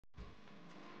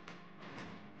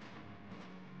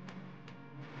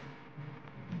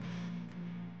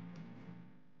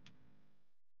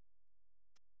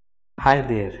Hi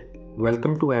there,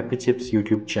 welcome to Appy Chips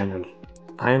YouTube channel.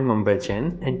 I am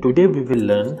Amberjan and today we will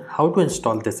learn how to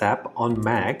install this app on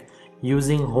Mac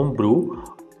using Homebrew,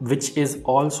 which is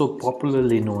also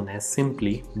popularly known as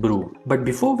simply Brew. But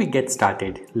before we get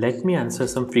started, let me answer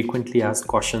some frequently asked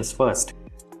questions first.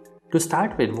 To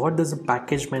start with, what does a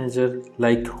package manager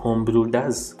like Homebrew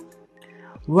does?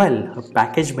 Well, a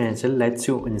package manager lets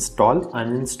you install,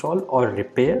 uninstall or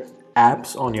repair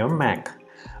apps on your Mac.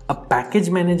 A package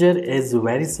manager is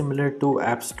very similar to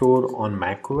App Store on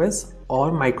macOS or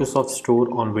Microsoft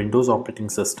Store on Windows operating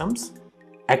systems,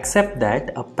 except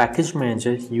that a package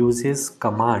manager uses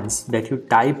commands that you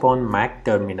type on Mac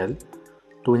terminal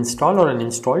to install or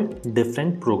uninstall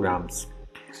different programs.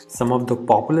 Some of the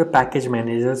popular package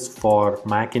managers for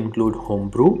Mac include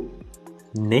Homebrew,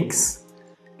 Nix,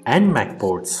 and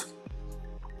Macports.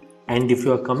 And if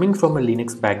you are coming from a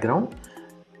Linux background,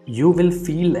 you will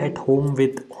feel at home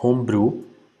with Homebrew,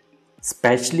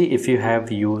 especially if you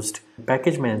have used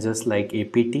package managers like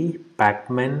apt,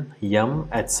 pacman, yum,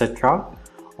 etc.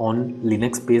 on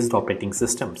Linux based operating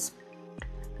systems.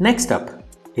 Next up,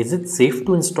 is it safe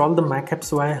to install the Mac apps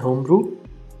via Homebrew?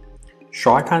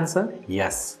 Short answer,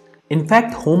 yes. In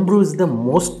fact, Homebrew is the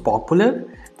most popular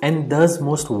and thus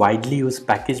most widely used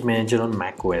package manager on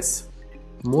macOS.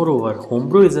 Moreover,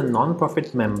 Homebrew is a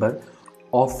non-profit member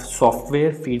of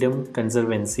Software Freedom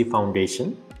Conservancy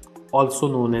Foundation, also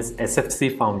known as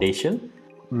SFC Foundation.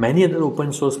 Many other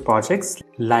open source projects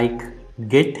like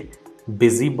Git,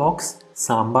 BusyBox,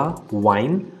 Samba,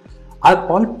 Wine are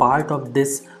all part of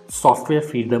this Software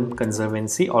Freedom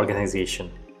Conservancy organization.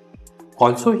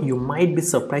 Also, you might be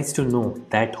surprised to know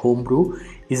that Homebrew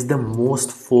is the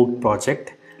most forked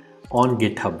project on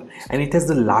GitHub and it has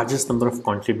the largest number of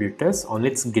contributors on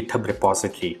its GitHub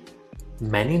repository.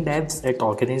 Many devs at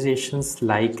organizations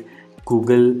like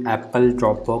Google, Apple,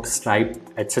 Dropbox, Stripe,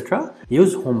 etc.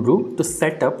 use Homebrew to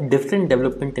set up different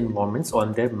development environments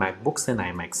on their MacBooks and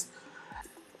iMacs.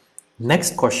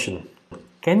 Next question.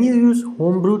 Can you use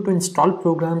Homebrew to install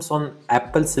programs on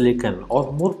Apple Silicon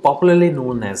or more popularly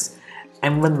known as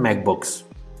M1 MacBooks?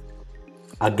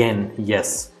 Again,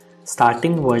 yes.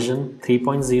 Starting version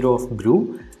 3.0 of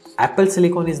Brew, Apple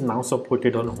Silicon is now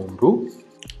supported on Homebrew.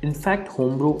 In fact,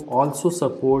 Homebrew also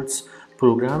supports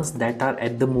programs that are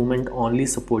at the moment only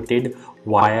supported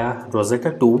via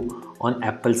Rosetta 2 on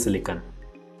Apple Silicon.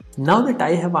 Now that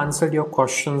I have answered your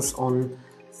questions on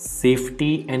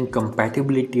safety and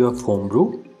compatibility of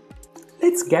Homebrew,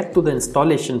 let's get to the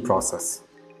installation process.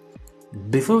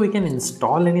 Before we can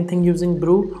install anything using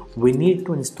Brew, we need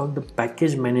to install the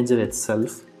package manager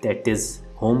itself, that is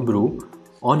Homebrew,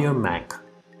 on your Mac.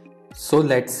 So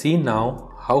let's see now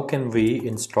how can we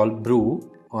install Brew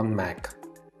on Mac.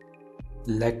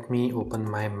 Let me open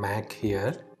my Mac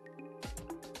here.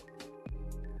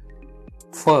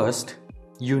 First,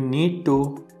 you need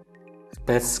to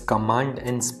press Command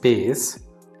and space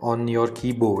on your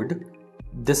keyboard.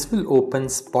 This will open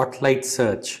Spotlight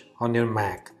Search on your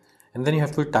Mac. And then you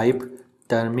have to type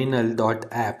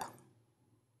terminal.app.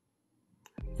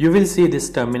 You will see this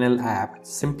terminal app.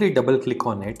 Simply double click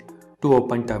on it to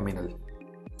open terminal.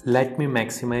 Let me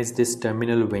maximize this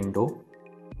terminal window.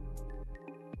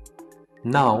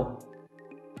 Now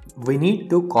we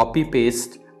need to copy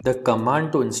paste the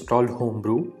command to install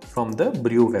Homebrew from the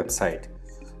Brew website.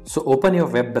 So open your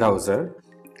web browser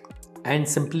and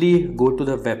simply go to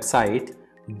the website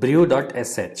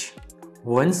brew.sh.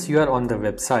 Once you are on the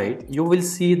website, you will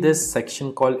see this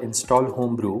section called Install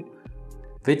Homebrew,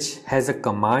 which has a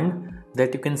command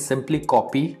that you can simply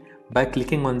copy by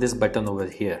clicking on this button over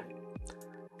here.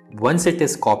 Once it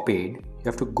is copied, you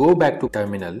have to go back to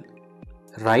terminal,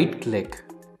 right click,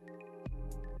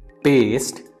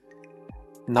 paste.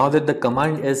 Now that the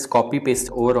command is copy paste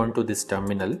over onto this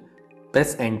terminal,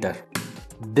 press enter.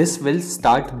 This will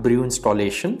start Brew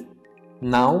installation.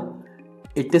 Now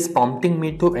it is prompting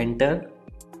me to enter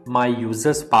my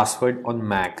user's password on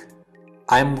Mac.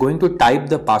 I am going to type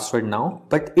the password now,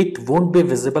 but it won't be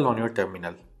visible on your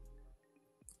terminal.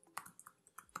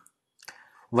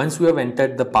 Once you have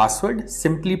entered the password,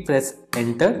 simply press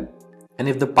enter, and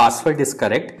if the password is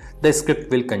correct, the script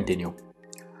will continue.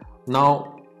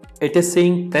 Now it is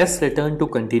saying press return to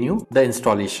continue the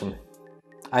installation.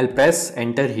 I'll press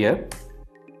enter here,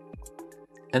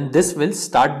 and this will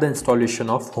start the installation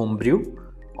of Homebrew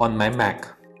on my Mac.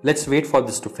 Let's wait for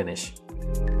this to finish.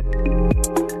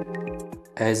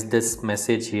 As this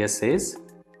message here says,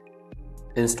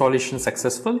 installation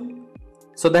successful.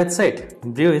 So that's it.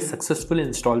 Brew is successfully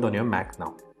installed on your Mac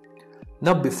now.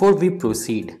 Now before we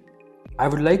proceed, I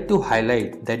would like to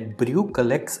highlight that Brew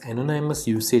collects anonymous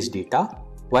usage data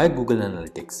via Google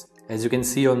Analytics. As you can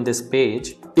see on this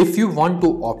page, if you want to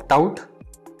opt out,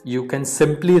 you can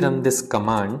simply run this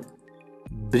command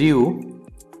brew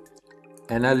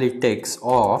analytics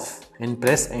off and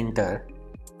press enter,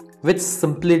 which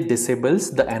simply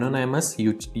disables the anonymous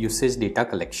usage data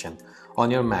collection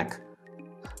on your Mac.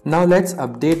 Now let's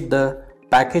update the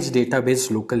package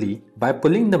database locally by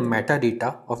pulling the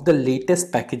metadata of the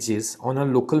latest packages on a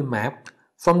local map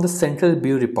from the central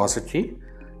Brew repository.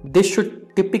 This should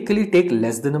typically take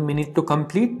less than a minute to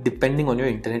complete depending on your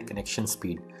internet connection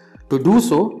speed. To do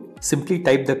so, simply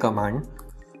type the command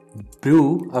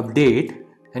brew update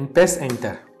and press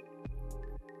enter.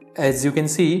 As you can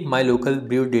see, my local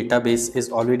Brew database is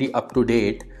already up to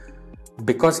date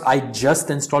because I just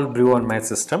installed Brew on my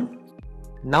system.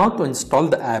 Now to install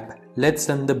the app, let's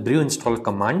run the brew install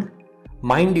command.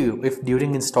 Mind you, if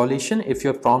during installation, if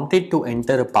you're prompted to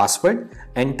enter a password,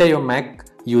 enter your Mac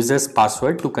user's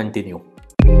password to continue.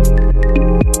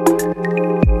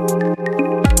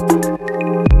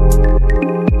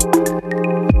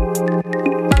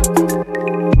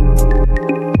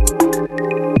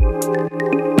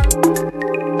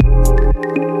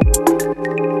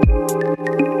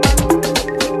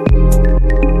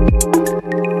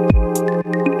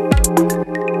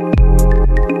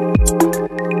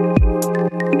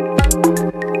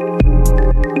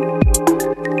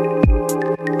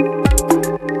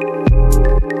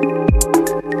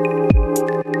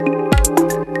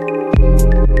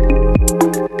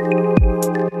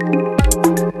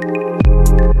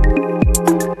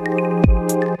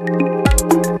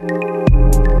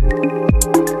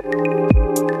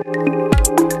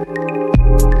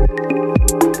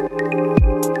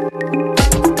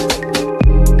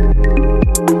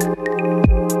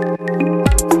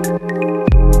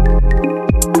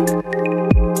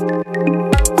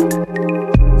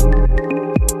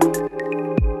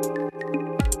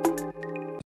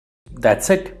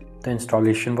 That's it. The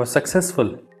installation was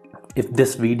successful. If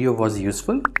this video was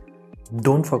useful,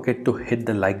 don't forget to hit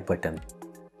the like button.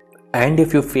 And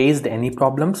if you faced any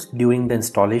problems during the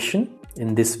installation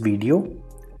in this video,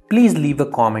 please leave a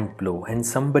comment below and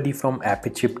somebody from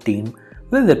AppleChip team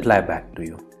will reply back to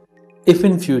you. If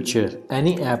in future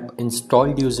any app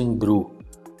installed using Brew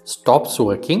stops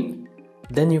working,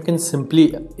 then you can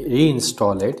simply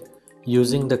reinstall it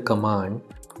using the command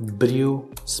brew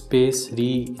space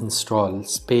reinstall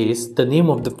space the name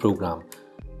of the program.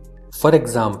 For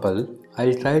example,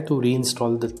 I'll try to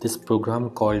reinstall this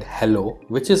program called Hello,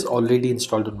 which is already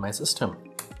installed on my system.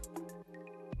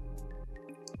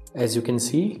 As you can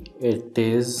see, it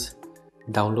is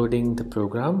downloading the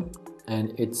program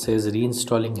and it says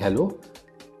reinstalling Hello,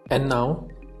 and now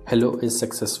Hello is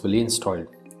successfully installed.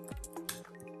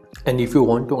 And if you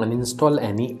want to uninstall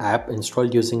any app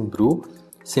installed using Brew,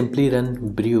 simply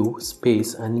run brew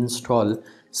space uninstall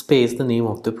space the name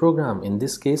of the program. In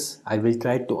this case, I will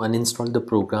try to uninstall the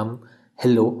program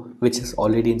Hello, which is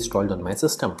already installed on my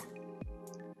system.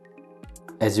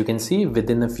 As you can see,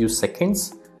 within a few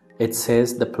seconds, it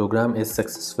says the program is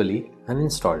successfully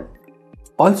uninstalled.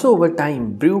 Also, over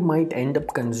time, Brew might end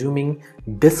up consuming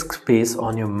disk space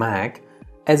on your Mac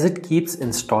as it keeps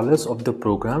installers of the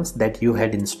programs that you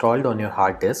had installed on your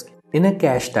hard disk in a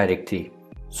cache directory.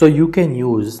 So you can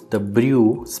use the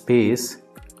brew space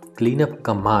cleanup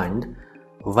command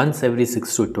once every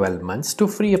 6 to 12 months to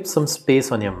free up some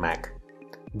space on your Mac.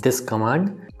 This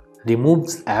command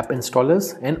removes app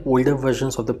installers and older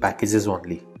versions of the packages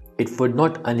only. It would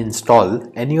not uninstall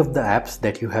any of the apps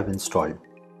that you have installed.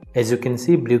 As you can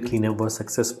see, Brew cleanup was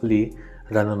successfully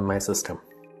run on my system.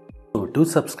 So do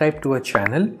subscribe to our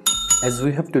channel, as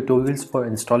we have tutorials for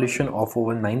installation of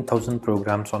over 9,000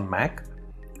 programs on Mac,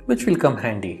 which will come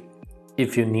handy.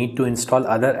 If you need to install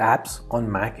other apps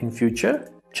on Mac in future,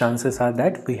 chances are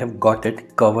that we have got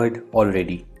it covered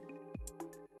already.